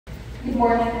Good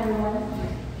morning, everyone.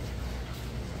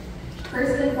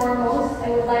 First and foremost,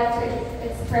 I would like to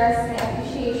express my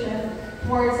appreciation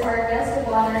towards our guest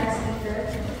of honor and speaker,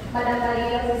 Madam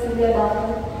Maria Cecilia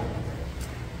Bato.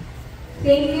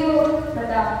 Thank you,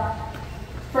 Madam,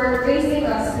 for gracing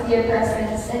us with your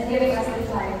presence and giving us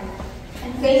the time.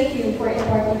 And thank you for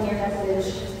imparting your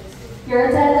message. Your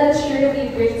attendance surely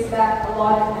brings back a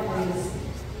lot of memories.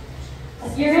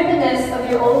 As you reminisce of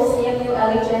your old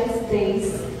CMULHS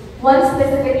days, one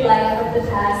specific line of the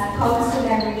past comes to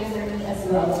memory for me as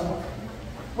well.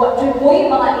 What do mo'y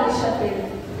mga initiative?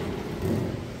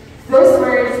 Those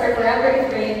words are forever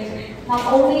ingrained, not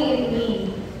only in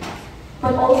me,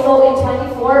 but also in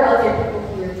 24 other people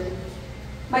here.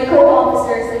 My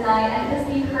co-officers and I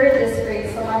endlessly heard this phrase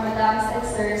from our madams and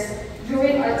sirs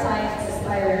during our time as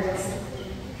aspirants.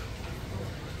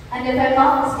 And if I'm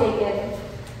not mistaken,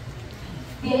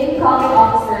 the incoming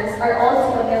officers are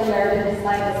also familiar with this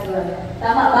line as well.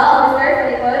 Tama ba, officer?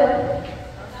 Palikod?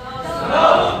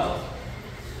 No!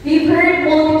 We've heard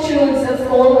multitudes of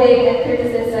scolding and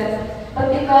criticism,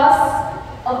 but because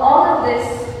of all of this,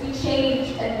 we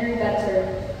changed and grew better.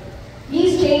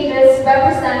 These changes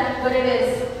represent what it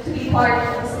is to be part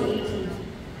of the CAT.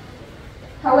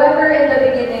 However, in the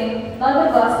beginning, none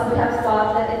of us would have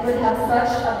thought that it would have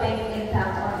such a big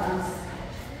impact on us.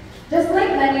 Just like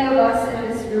many of us in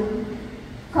this room,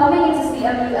 coming into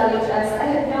CMULHS, I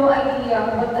had no idea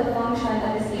what the function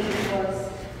of the CAT was,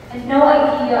 and no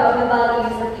idea of the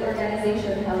values that the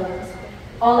organization held.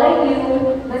 All I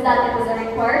knew was that it was a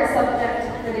required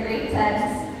subject for the grade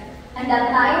 10s, and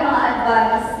that naay mga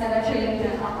advanced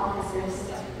nag-train ang officers.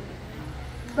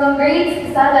 From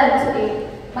grades 7 to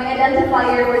 8, my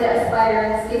identifier were the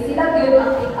aspirants, kay sila yun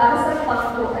ang ikaras ng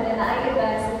pangko na naay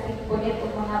events ng tigpunit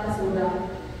o mga basura.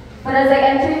 But as I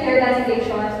entered the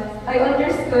organization, I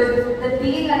understood that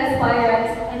being an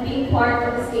aspirant and being part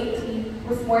of the CAT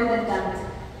was more than that.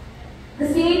 The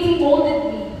CAT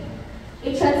molded me.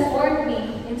 It transformed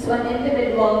me into an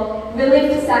individual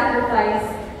willing to sacrifice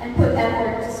and put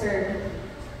effort to serve.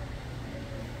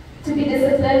 To be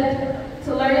disciplined,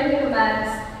 to learn new commands,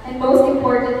 and most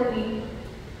importantly,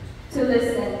 to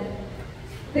listen.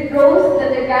 The growth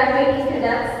that the graduating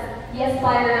cadets, the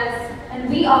aspirants, and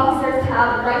we officers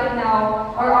have right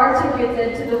now are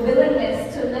attributed to the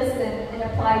willingness to listen and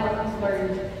apply what we've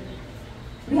learned.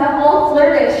 We have all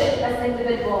flourished as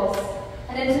individuals,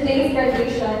 and in today's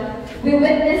graduation, we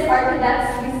witness our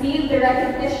cadets receive the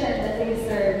recognition that they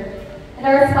deserve, and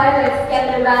our aspirants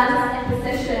get the ranks and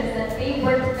positions that they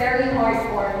worked very hard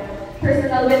for.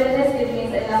 Personal witness with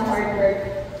me is hard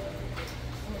work.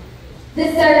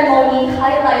 This ceremony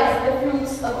highlights the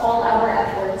fruits of all our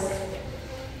efforts.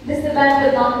 This event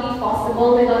would not be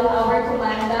possible without our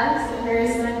commandant,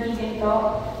 Congressman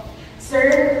Biginto.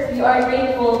 Sir, we are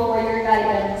grateful for your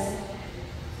guidance,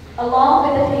 along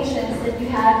with the patience that you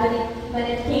had when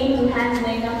it came to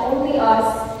handling not only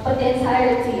us, but the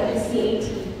entirety of the CAT.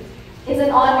 It's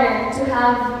an honor to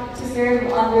have to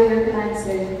serve under your command,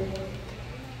 sir.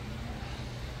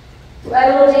 To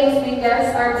Admiral James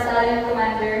Mingas, our battalion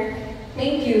commander,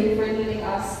 thank you for leading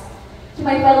us. To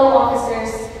my fellow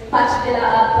officers, Patch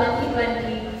Kila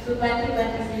 2020 to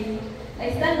 2023.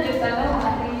 I stand with them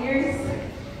 3 years.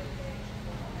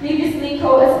 Previously,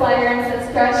 co-aspirants had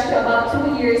stretched to about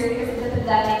 2 years because of the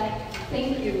pandemic.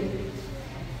 Thank you.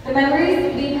 The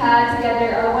memories we've had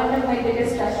together are one of my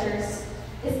biggest treasures.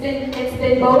 It's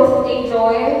been both a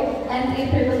joy and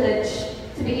a privilege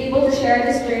to be able to share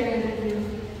this journey with you.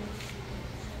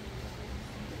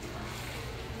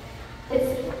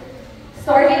 It's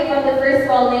starting from the first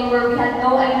calling where we had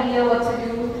no idea what to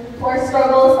do, to our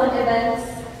struggles on events,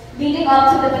 leading up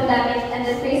to the pandemic, and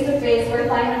then face-to-face where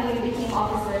finally we became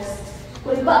officers.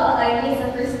 Kung ba makainis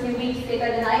sa first few weeks, kaya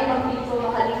kadanayin mga people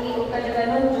makalingi o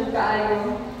kadaganon jud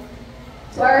kaayo.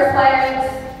 To our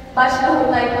aspirants, Batch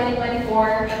Kahulay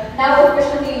 2024, now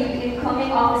officially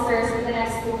incoming officers for the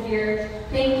next school year,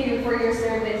 thank you for your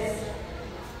service.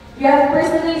 You have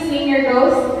personally seen your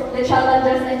growth, the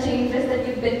challenges and changes that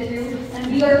you've been through, and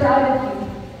we are proud of you.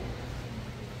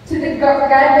 To the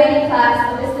graduating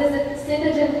class of the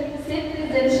Citizenship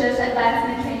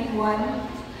Advancement Training 1,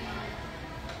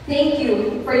 thank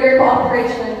you for your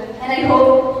cooperation, and I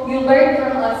hope you learn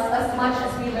from us as much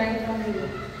as we learned from you.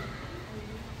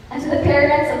 And to the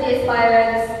parents of the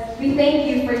aspirants, we thank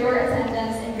you for your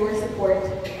attendance and your support.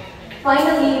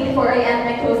 Finally, before I end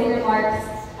my closing remarks,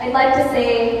 I'd like to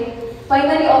say,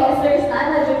 finally, officers,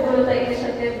 na-jugulot the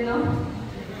initiative, no?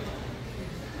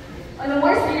 On a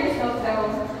more serious note, though,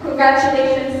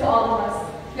 congratulations to all of us.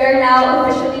 We are now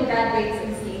officially graduates